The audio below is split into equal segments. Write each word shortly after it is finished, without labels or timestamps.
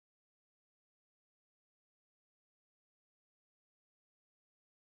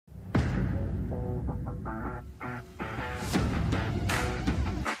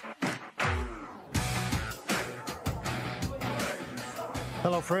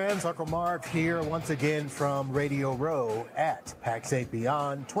Hello friends, Uncle Marv here once again from Radio Row at PAX 8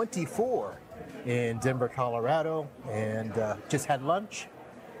 Beyond 24 in Denver, Colorado, and just had lunch,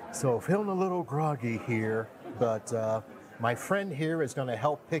 so feeling a little groggy here, but my friend here is going to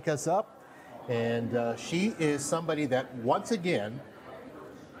help pick us up, and she is somebody that once again,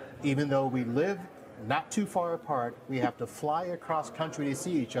 even though we live not too far apart, we have to fly across country to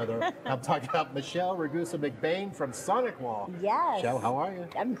see each other. I'm talking about Michelle Ragusa-McBain from SonicWALL. Yes. Michelle, how are you?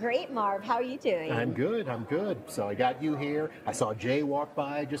 I'm great, Marv. How are you doing? I'm good, I'm good. So I got you here. I saw Jay walk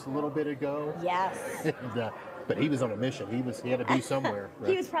by just a little bit ago. Yes. And, but he was on a mission. He had to be somewhere. Right?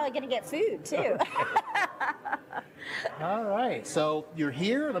 He was probably going to get food, too. All right, so you're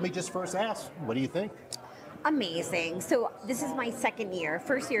here. Let me just first ask, what do you think? Amazing. So this is my second year,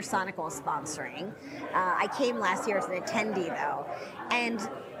 first year SonicWALL sponsoring. I came last year as an attendee though, and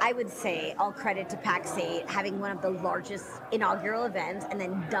I would say all credit to PAX 8, having one of the largest inaugural events and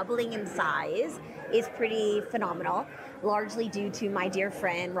then doubling in size is pretty phenomenal, largely due to my dear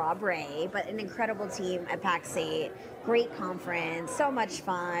friend Rob Ray, but an incredible team at PAX 8, great conference, so much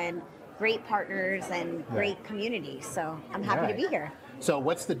fun, great partners and great community. So I'm happy to be here. So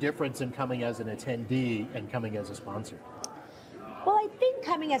what's the difference in coming as an attendee and coming as a sponsor? Well, I think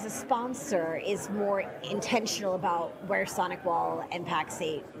coming as a sponsor is more intentional about where SonicWALL and PAX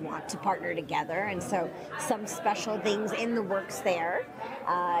 8 want to partner together, and so some special things in the works there.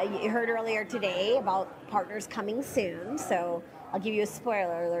 You heard earlier today about partners coming soon, so I'll give you a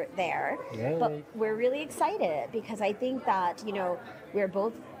spoiler alert there. Yay. But we're really excited because I think that, you know, we're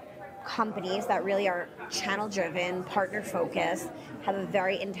both companies that really are channel driven, partner focused, have a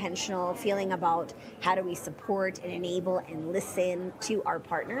very intentional feeling about how do we support and enable and listen to our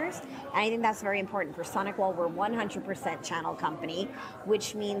partners. And I think that's very important. For SonicWALL, we're 100% channel company,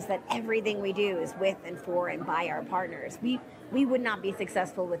 which means that everything we do is with and for and by our partners. We would not be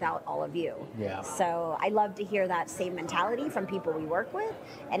successful without all of you. Yeah. So I love to hear that same mentality from people we work with,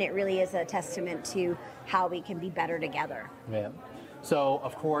 and it really is a testament to how we can be better together. Yeah. So,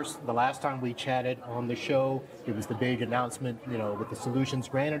 of course, the last time we chatted on the show, it was the big announcement, you know, with the Solutions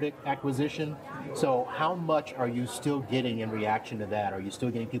Granted acquisition. So how much are you still getting in reaction to that? Are you still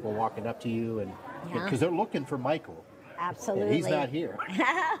getting people walking up to you? And because they're looking for Michael. Absolutely. And he's not here.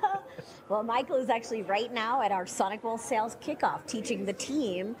 Well, Michael is actually right now at our SonicWALL sales kickoff, teaching the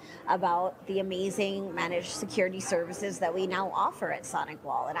team about the amazing managed security services that we now offer at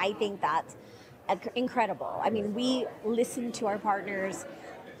SonicWALL. And I think that's incredible. I mean, we listen to our partners,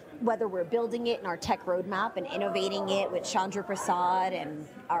 whether we're building it in our tech roadmap and innovating it with Chandra Prasad and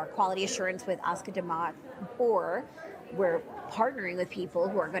our quality assurance with Aska Damat, or we're partnering with people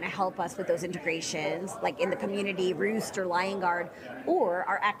who are going to help us with those integrations, like in the community, Roost or Lion Guard, or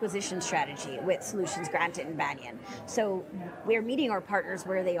our acquisition strategy with Solutions Granted and Banyan. So we're meeting our partners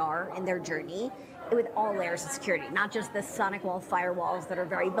where they are in their journey with all layers of security, not just the SonicWALL firewalls that are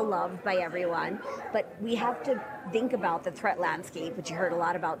very beloved by everyone, but we have to think about the threat landscape, which you heard a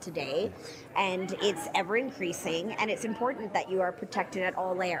lot about today, and it's ever increasing, and it's important that you are protected at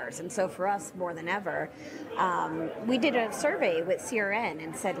all layers. And so for us, more than ever, we did a survey with CRN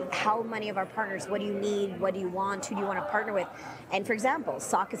and said, how many of our partners, what do you need, what do you want, who do you want to partner with? And for example,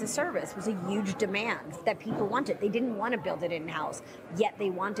 SOC as a service was a huge demand that people wanted. They didn't want to build it in-house, yet they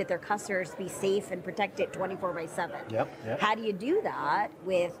wanted their customers to be safe and protected 24/7. Yep. How do you do that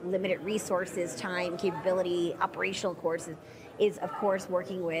with limited resources, time, capability, operational courses, is of course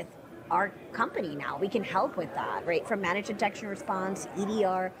working with our company now. We can help with that, right? From managed detection response,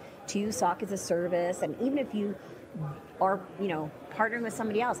 EDR, to SOC as a service. And even if you are, you know, partnering with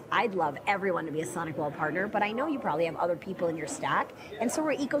somebody else, I'd love everyone to be a SonicWALL partner, but I know you probably have other people in your stack. And so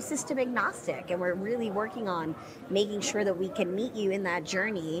we're ecosystem agnostic, and we're really working on making sure that we can meet you in that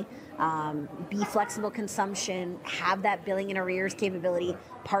journey, be flexible consumption, have that billing and arrears capability,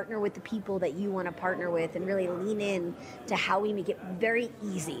 partner with the people that you want to partner with, and really lean in to how we make it very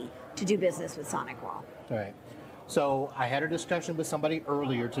easy to do business with SonicWALL. All right. So I had a discussion with somebody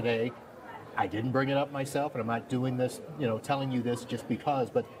earlier today. I didn't bring it up myself, and I'm not doing this, you know, telling you this just because,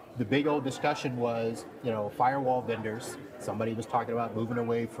 but the big old discussion was, you know, firewall vendors. Somebody was talking about moving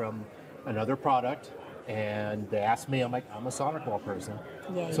away from another product, and they asked me, I'm like, I'm a SonicWALL person.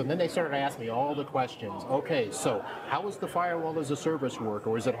 Yay. So then they started asking me all the questions. Okay, so how does the firewall as a service work,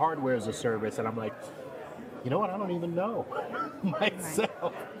 or is it hardware as a service? And I'm like, you know what, I don't even know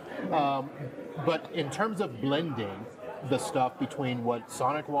myself. But in terms of blending, the stuff between what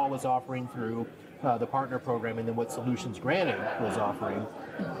SonicWall was offering through the partner program and then what Solutions Granted was offering.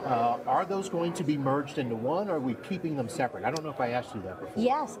 Are those going to be merged into one, or are we keeping them separate? I don't know if I asked you that before.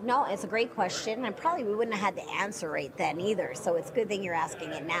 Yes, no, it's a great question, and probably we wouldn't have had the answer right then either, so it's a good thing you're asking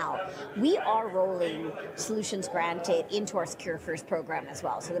it now. We are rolling Solutions Granted into our Secure First program as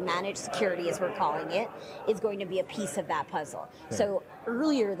well. So the managed security, as we're calling it, is going to be a piece of that puzzle. Okay. So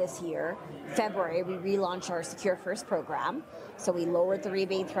earlier this year, February, we relaunched our Secure First program. So we lowered the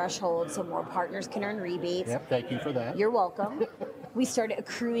rebate threshold so more partners can earn rebates. Yep, thank you for that. You're welcome. We started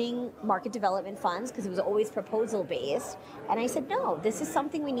accruing market development funds because it was always proposal based. And I said, no, this is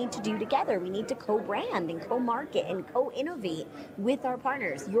something we need to do together. We need to co-brand and co-market and co-innovate with our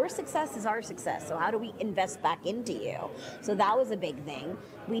partners. Your success is our success. So how do we invest back into you? So that was a big thing.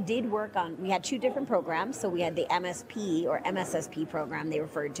 We did work on, we had two different programs. So we had the MSP or MSSP program, they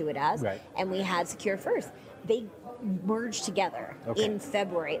referred to it as, right. And we had Secure First. They merged together in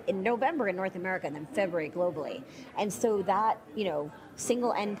February, in November in North America, and then February globally. And so that,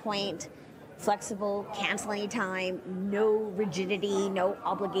 single endpoint, flexible, cancel anytime, no rigidity, no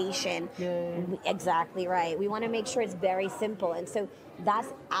obligation. Yay. Exactly right. We want to make sure it's very simple. And so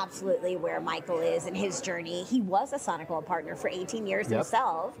that's absolutely where Michael is in his journey. He was a SonicWall partner for 18 years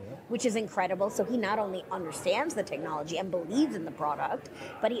himself, which is incredible. So he not only understands the technology and believes in the product,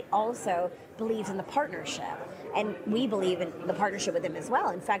 but he also believes in the partnership. And we believe in the partnership with him as well.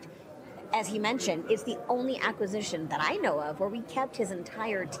 In fact, as he mentioned, it's the only acquisition that I know of where we kept his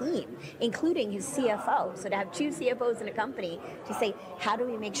entire team, including his CFO. So to have two CFOs in a company to say, how do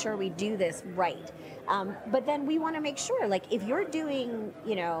we make sure we do this right? But then we want to make sure, like, if you're doing,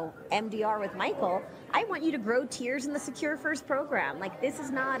 MDR with Michael, I want you to grow tiers in the Secure First program. Like, this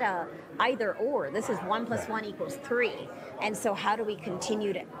is not a either or. This is 1 + 1 = 3. And so how do we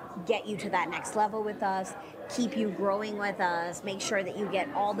continue to get you to that next level with us, keep you growing with us, make sure that you get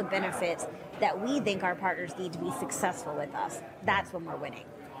all the benefits that we think our partners need to be successful with us. That's when we're winning.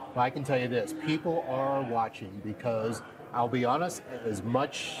 Well, I can tell you this, people are watching because, I'll be honest, as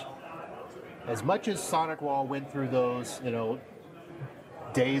much as SonicWall went through those,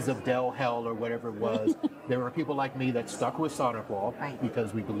 days of Dell hell or whatever it was, there were people like me that stuck with SonicWall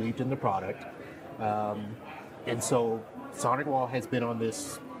because we believed in the product. And so SonicWall has been on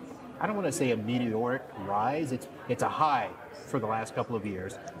this, I don't want to say a meteoric rise, it's a high for the last couple of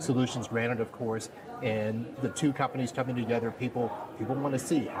years. Solutions Granted, of course, and the two companies coming together, people want to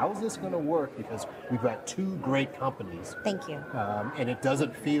see, how is this going to work? Because we've got two great companies. Thank you. And it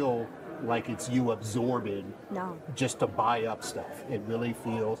doesn't feel like it's you absorbing just to buy up stuff. It really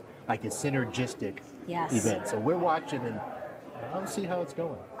feels like a synergistic event. So we're watching and I'll see how it's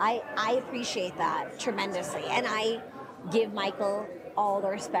going. I appreciate that tremendously. And I give Michael all the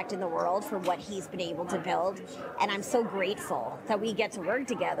respect in the world for what he's been able to build. And I'm so grateful that we get to work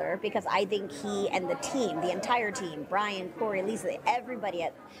together because I think he and the team, the entire team, Brian, Corey, Lisa, everybody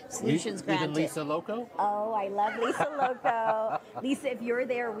at Solutions Granted. Even Lisa Loco? Oh, I love Lisa Loco. Lisa, if you're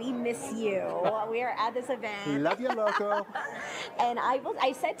there, we miss you. We are at this event. Love you, Loco. And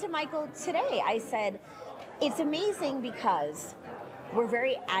I said to Michael today, I said, it's amazing because we're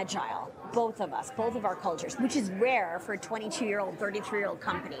very agile, both of us, both of our cultures, which is rare for a 22-year-old, 33-year-old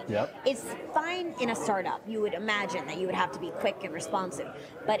company. Yep. It's fine in a startup. You would imagine that you would have to be quick and responsive.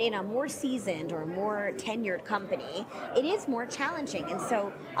 But in a more seasoned or more tenured company, it is more challenging. And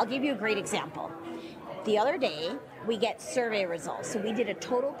so I'll give you a great example. The other day, we get survey results. So we did a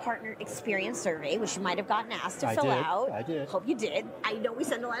total partner experience survey, which you might have gotten asked to fill out. I did. Hope you did. I know we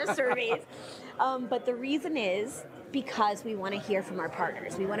send a lot of surveys. But the reason is because we want to hear from our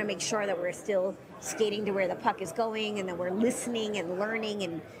partners. We want to make sure that we're still skating to where the puck is going and that we're listening and learning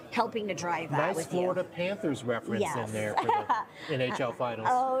and helping to drive that with Florida Panthers reference in there for the NHL Finals.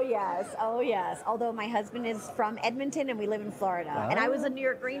 Oh, yes. Although my husband is from Edmonton and we live in Florida. And I was a New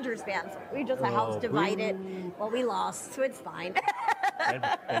York Rangers fan, so we just a house divided. Well, we lost, so it's fine.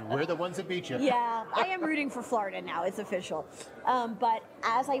 and we're the ones that beat you. Yeah, I am rooting for Florida now. It's official. But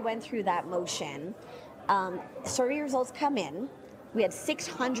as I went through that motion, survey results come in. We had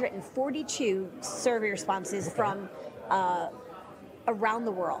 642 survey responses from around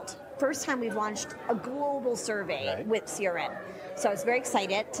the world. First time we've launched a global survey with CRN. So I was very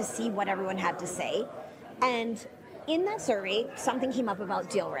excited to see what everyone had to say. And in that survey, something came up about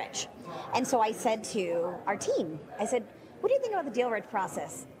deal reg. And so I said to our team, I said, what do you think about the deal reg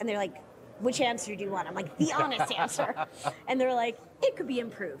process? And they're like, which answer do you want? I'm like, the honest answer. And they're like, it could be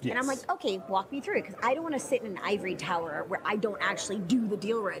improved. Yes. And I'm like, okay, walk me through it, because I don't want to sit in an ivory tower where I don't actually do the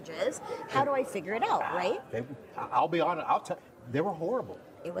deal regs. How do I figure it out, right? I'll be honest, they were horrible.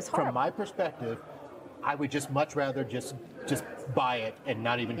 It was horrible. From my perspective, I would just much rather just buy it and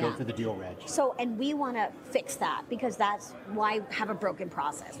not even go through the deal reg. So, and we want to fix that, because that's why have a broken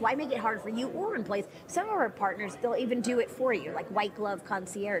process. Why make it hard for you or employees? Some of our partners, they'll even do it for you, like white glove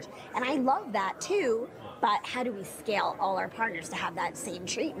concierge. And I love that too, but how do we scale all our partners to have that same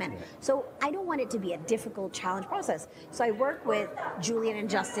treatment? So I don't want it to be a difficult challenge process. So I work with Julian and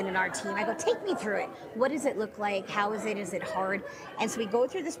Justin and our team. I go, take me through it. What does it look like? How is it? Is it hard? And so we go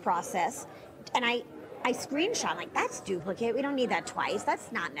through this process, and I screenshot, like, that's duplicate. We don't need that twice.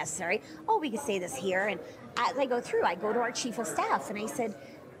 That's not necessary. Oh, we could say this here. And as I go through, I go to our chief of staff and I said,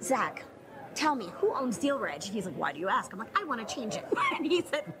 Zach, tell me, who owns deal reg? And he's like, why do you ask? I'm like, I want to change it. And he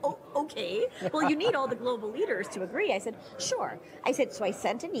said, oh, okay. Well, you need all the global leaders to agree. I said, sure. I said, so I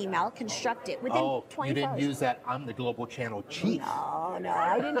sent an email, construct it within 24 you didn't hours. use that, I'm the global channel chief. No,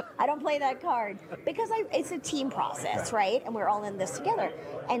 I didn't. I don't play that card, because it's a team process, right? And we're all in this together.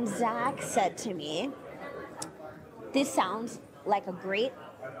 And Zach said to me, this sounds like a great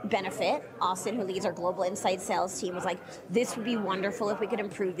benefit. Austin, who leads our global inside sales team, was like, this would be wonderful if we could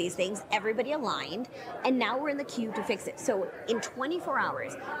improve these things. Everybody aligned, and now we're in the queue to fix it. So in 24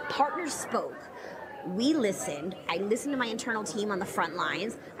 hours, partners spoke. We listened. I listened to my internal team on the front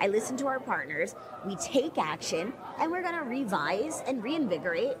lines. I listened to our partners. We take action, and we're going to revise and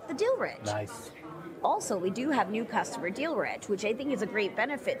reinvigorate the deal reg. Nice. Also, we do have new customer deal reg, which I think is a great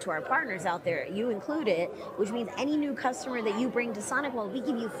benefit to our partners out there, you included, which means any new customer that you bring to SonicWall, we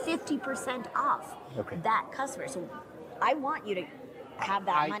give you 50% off that customer. So I want you to have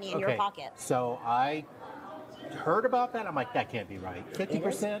that money in your pocket. So I heard about that. I'm like, that can't be right.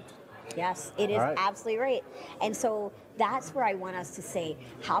 50%? Yes, it is absolutely right. And so that's where I want us to say,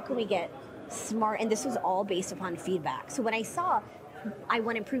 how can we get smart? And this was all based upon feedback. So when I saw I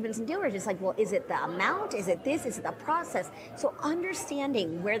want improvements in deal reg, it's like, well, is it the amount? Is it this? Is it the process? So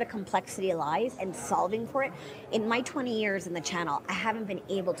understanding where the complexity lies and solving for it. In my 20 years in the channel, I haven't been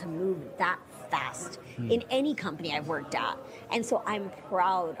able to move that fast in any company I've worked at. And so I'm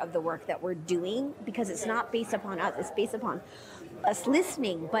proud of the work that we're doing, because it's not based upon us, it's based upon us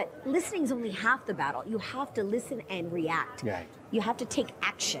listening, but listening is only half the battle. You have to listen and react. Right. You have to take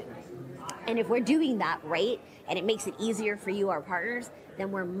action. And if we're doing that right, and it makes it easier for you, our partners,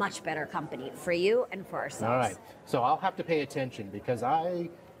 then we're a much better company for you and for ourselves. All right. So I'll have to pay attention, because I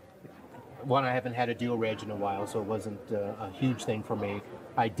haven't had a deal reg in a while, so it wasn't a huge thing for me.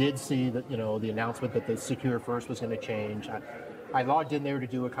 I did see that, the announcement that the Secure First was going to change. I logged in there to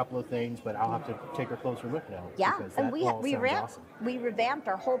do a couple of things, but I'll have to take a closer look now. Yeah, and we awesome. revamped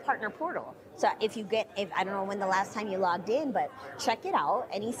our whole partner portal. So if I don't know when the last time you logged in, but check it out.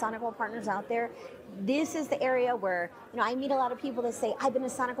 Any SonicWall partners out there, this is the area where, I meet a lot of people that say, I've been a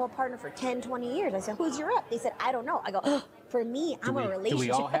SonicWall partner for 10, 20 years. I said, who's your rep? They said, I don't know. I go, oh, for me, I'm a relationship. Do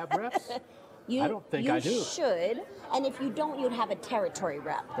we all have reps? I don't think I do. You should, and if you don't, you'd have a territory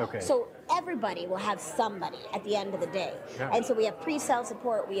rep. Okay. So everybody will have somebody at the end of the day. Yeah. And so we have pre-sale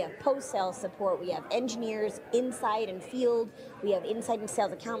support, we have post-sale support, we have engineers inside and field, we have inside and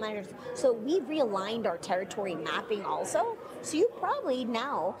sales account managers. So we've realigned our territory mapping also. So you probably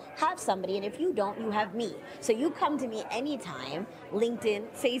now have somebody, and if you don't, you have me. So you come to me anytime, LinkedIn,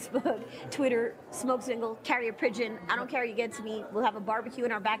 Facebook, Twitter, smoke signal, carrier pigeon. I don't care, you get to me. We'll have a barbecue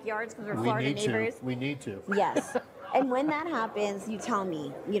in our backyards because we're Florida neighbors. We need to. Yes. And when that happens, you tell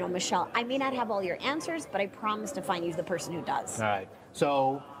me, Michelle, I may not have all your answers, but I promise to find you the person who does. All right.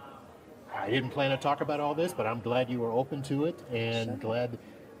 So I didn't plan to talk about all this, but I'm glad you were open to it, and glad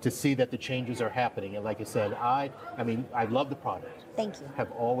to see that the changes are happening. And like I said, I love the product. Thank you.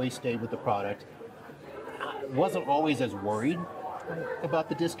 Have always stayed with the product. I wasn't always as worried about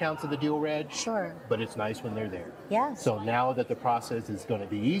the discounts of the deal reg. Sure. But it's nice when they're there. Yes. So now that the process is going to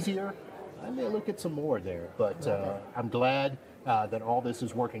be easier, I may look at some more there. But I'm glad that all this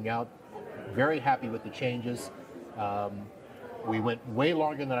is working out. Very happy with the changes. We went way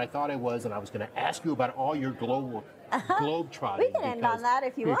longer than I thought I was, and I was going to ask you about all your globe trotting. We can end on that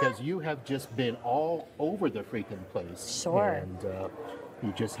if you want. Because you have just been all over the freaking place. Sure. And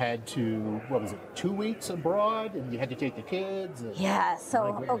you just had to, 2 weeks abroad, and you had to take the kids? Yeah,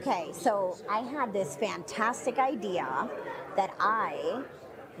 so I had this fantastic idea that I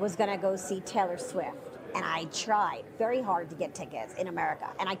was going to go see Taylor Swift. And I tried very hard to get tickets in America,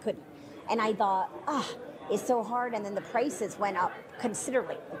 and I couldn't. And I thought, it's so hard, and then the prices went up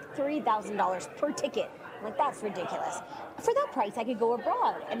considerably, like $3,000 per ticket. I'm like, that's ridiculous. For that price, I could go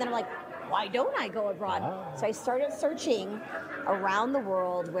abroad. And then I'm like, why don't I go abroad? So I started searching around the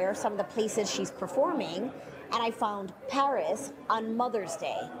world where some of the places she's performing, and I found Paris on Mother's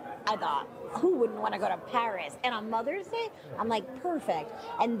Day. I thought, who wouldn't want to go to Paris? And on Mother's Day, I'm like, perfect.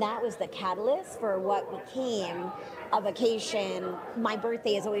 And that was the catalyst for what became a vacation. My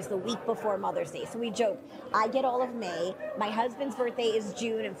birthday is always the week before Mother's Day. So we joke, I get all of May, my husband's birthday is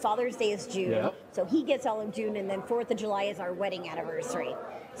June, and Father's Day is June. Yep. So he gets all of June, and then 4th of July is our wedding anniversary.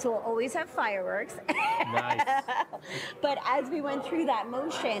 So we'll always have fireworks. Nice. But as we went through that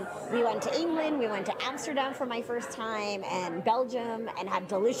motion, we went to England, we went to Amsterdam for my first time, and Belgium, and had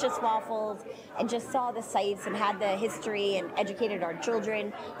delicious waffles, and just saw the sights and had the history and educated our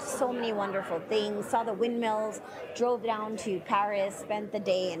children. So many wonderful things. Saw the windmills, drove down to Paris, spent the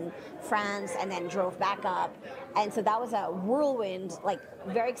day in France, and then drove back up. And so that was a whirlwind, like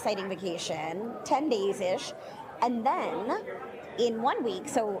very exciting vacation, 10 days-ish. And then in 1 week,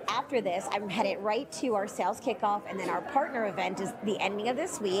 so after this, I'm headed right to our sales kickoff, and then our partner event is the ending of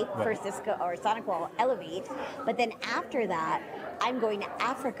this week for Cisco or SonicWall Elevate. But then after that, I'm going to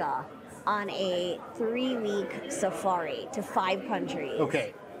Africa on a 3-week safari to 5 countries.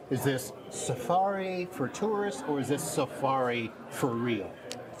 Okay, is this safari for tourists or is this safari for real?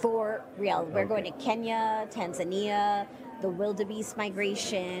 For real. We're going to Kenya, Tanzania, the wildebeest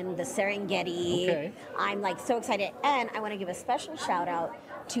migration, the Serengeti. Okay. I'm like so excited. And I want to give a special shout out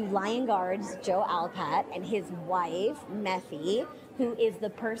to Lion Guard's Joe Alpat and his wife, Methi, who is the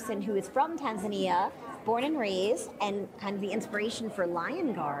person who is from Tanzania, born and raised, and kind of the inspiration for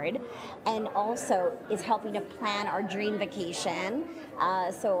Lion Guard, and also is helping to plan our dream vacation.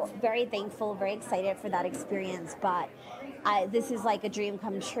 So very thankful, very excited for that experience. But this is like a dream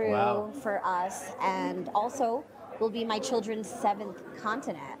come true for us, and also will be my children's 7th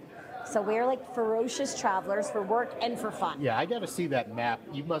continent. So we're like ferocious travelers for work and for fun. Yeah, I got to see that map.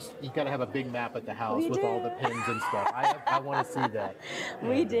 You got to have a big map at the house with all the pins and stuff. I want to see that.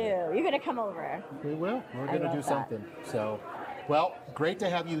 We do. You're going to come over. We will. We're going to do something. So, well, great to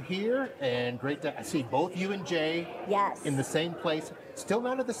have you here, and great to see both you and Jay in the same place. Still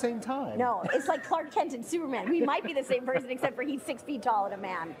not at the same time. No, it's like Clark Kent and Superman. We might be the same person, except for he's 6 feet tall and a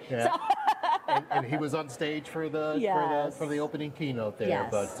man. Yeah. So and he was on stage for the opening keynote there,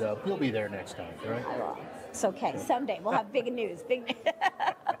 but he'll be there next time, right? I will. It's okay. Someday we'll have big news.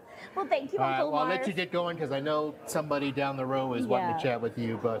 Well, thank you, Uncle Well, I'll Marv. let you get going because I know somebody down the row is wanting to chat with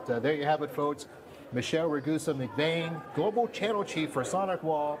you. But there you have it, folks. Michelle Ragusa-McBain, Global Channel Chief for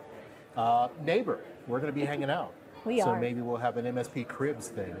SonicWall, neighbor. We're going to be hanging out. So maybe we'll have an MSP Cribs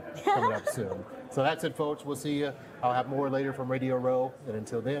thing coming up soon. So that's it, folks. We'll see you. I'll have more later from Radio Row. And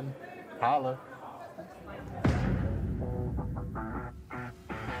until then, holla.